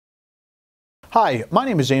Hi, my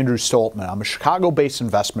name is Andrew Stoltman. I'm a Chicago-based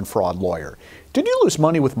investment fraud lawyer. Did you lose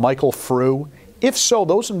money with Michael Frew? If so,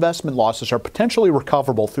 those investment losses are potentially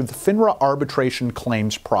recoverable through the FINRA arbitration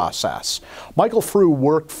claims process. Michael Frew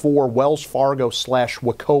worked for Wells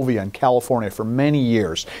Fargo/Wachovia in California for many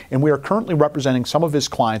years, and we are currently representing some of his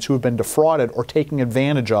clients who have been defrauded or taken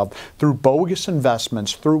advantage of through bogus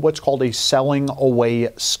investments through what's called a selling away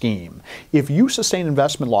scheme. If you sustain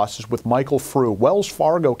investment losses with Michael Frew, Wells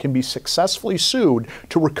Fargo can be successfully sued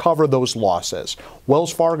to recover those losses.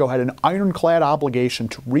 Wells Fargo had an ironclad obligation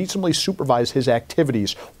to reasonably supervise his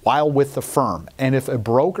activities while with the firm, and if a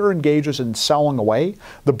broker engages in selling away,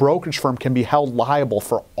 the brokerage firm can be held liable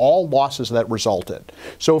for all losses that resulted.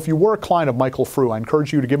 So if you were a client of Michael Frew, I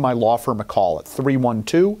encourage you to give my law firm a call at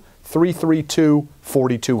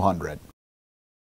 312-332-4200.